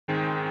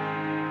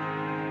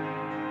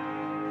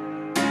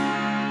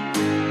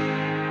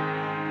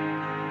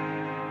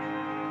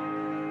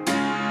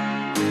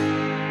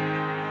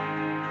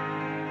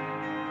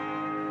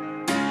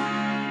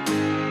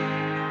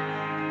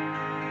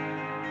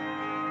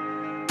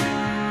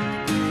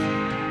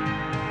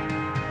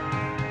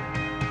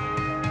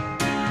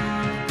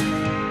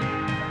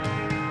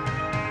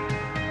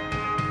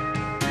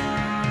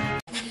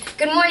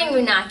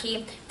morning,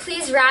 Moonachie.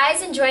 Please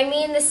rise and join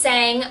me in the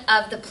saying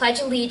of the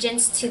Pledge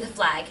Allegiance to the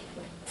flag.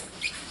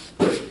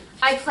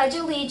 I pledge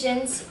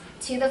allegiance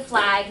to the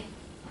flag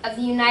of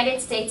the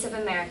United States of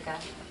America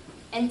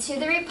and to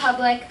the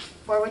republic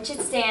for which it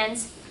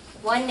stands,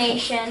 one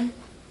nation,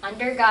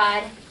 under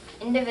God,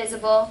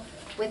 indivisible,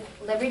 with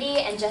liberty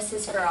and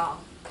justice for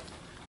all.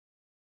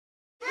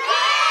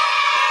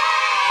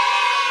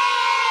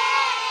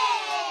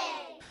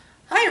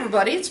 Hi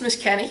everybody, it's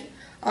Miss Kenny.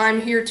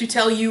 I'm here to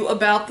tell you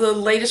about the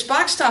latest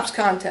Box Tops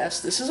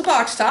contest. This is a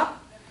box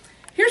top.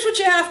 Here's what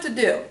you have to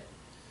do.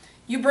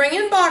 You bring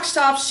in box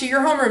tops to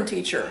your homeroom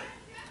teacher.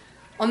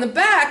 On the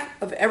back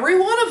of every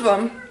one of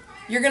them,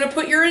 you're going to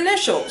put your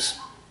initials.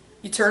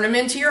 You turn them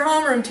into your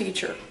homeroom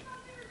teacher.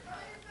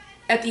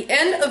 At the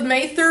end of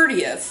May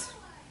 30th,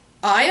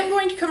 I am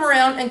going to come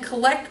around and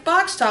collect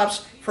box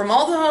tops from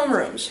all the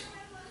homerooms.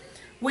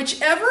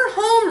 Whichever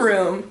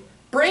homeroom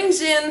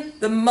brings in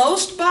the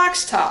most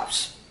box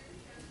tops,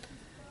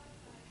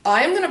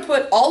 I am going to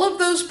put all of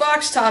those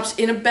box tops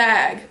in a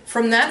bag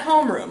from that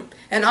homeroom,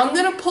 and I'm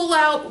going to pull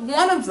out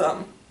one of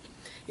them.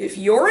 If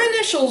your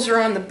initials are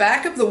on the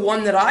back of the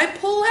one that I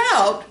pull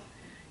out,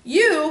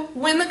 you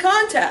win the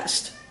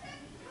contest.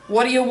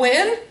 What do you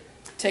win?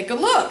 Take a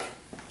look.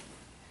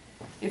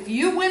 If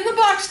you win the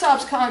box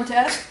tops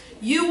contest,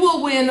 you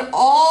will win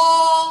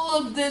all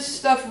of this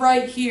stuff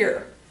right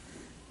here.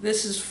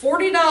 This is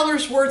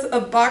 $40 worth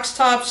of box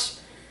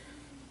tops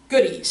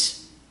goodies.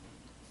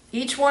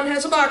 Each one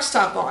has a box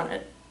top on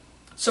it.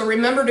 So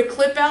remember to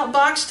clip out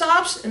box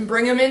tops and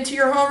bring them into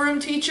your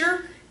homeroom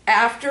teacher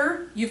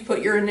after you've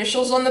put your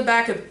initials on the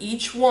back of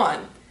each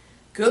one.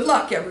 Good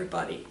luck,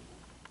 everybody.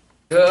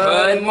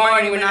 Good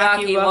morning,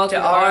 Moonachie. Welcome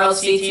to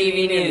RLC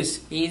TV News.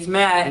 He's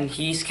Matt. And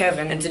he's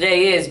Kevin. And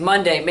today is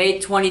Monday, May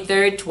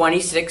 23rd,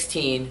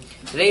 2016.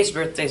 Today's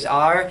birthdays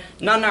are,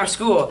 not in our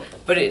school,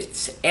 but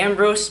it's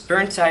Ambrose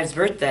Burnside's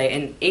birthday.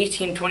 In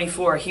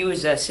 1824, he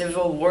was a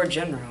Civil War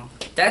general.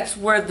 That's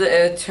where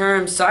the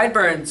term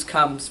sideburns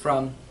comes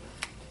from.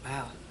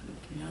 Wow,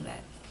 I didn't know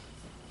that.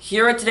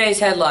 Here are today's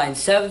headlines.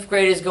 7th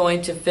grade is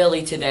going to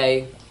Philly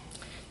today.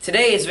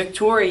 Today is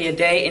Victoria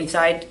Day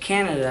inside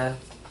Canada.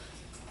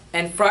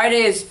 And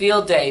Friday is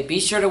field day. Be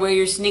sure to wear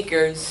your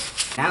sneakers.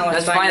 Now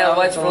let's find out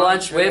what's for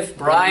lunch with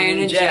Brian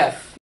and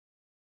Jeff.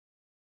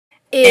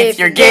 If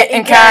you're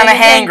getting kinda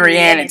hangry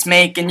and it's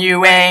making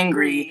you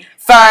angry,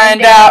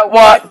 find out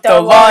what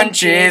the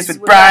lunch is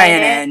with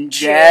Brian and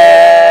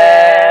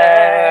Jeff.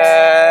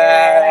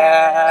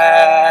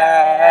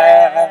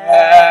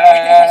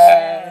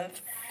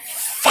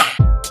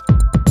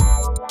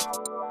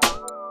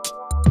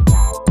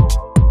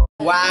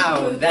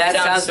 Wow, that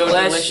sounds so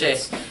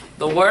delicious.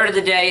 The word of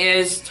the day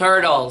is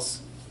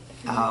turtles.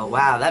 Oh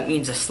wow, that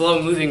means a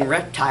slow-moving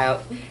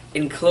reptile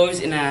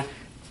enclosed in a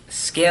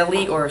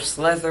scaly or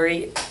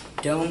slithery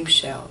dome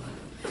shell.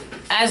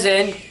 As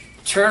in,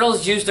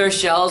 turtles use their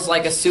shells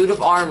like a suit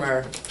of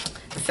armor.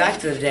 The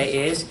fact of the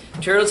day is,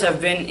 turtles have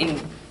been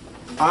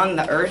on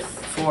the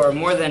earth for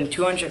more than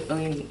 200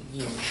 million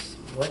years.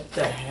 What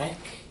the heck?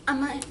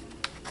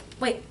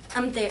 Wait,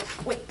 I'm there.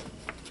 Wait.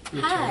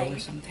 You Hi. turtle or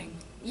something?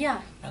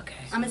 Yeah. Okay.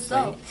 I'm a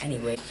slow.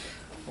 Anyway.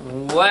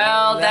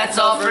 Well, that's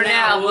all for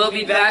now. We'll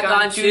be back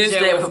on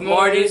Tuesday with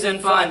more news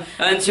and fun.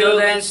 Until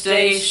then,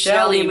 stay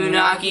shelly,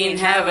 Moonachie, and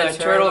have a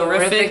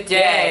turtle-rific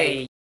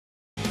day.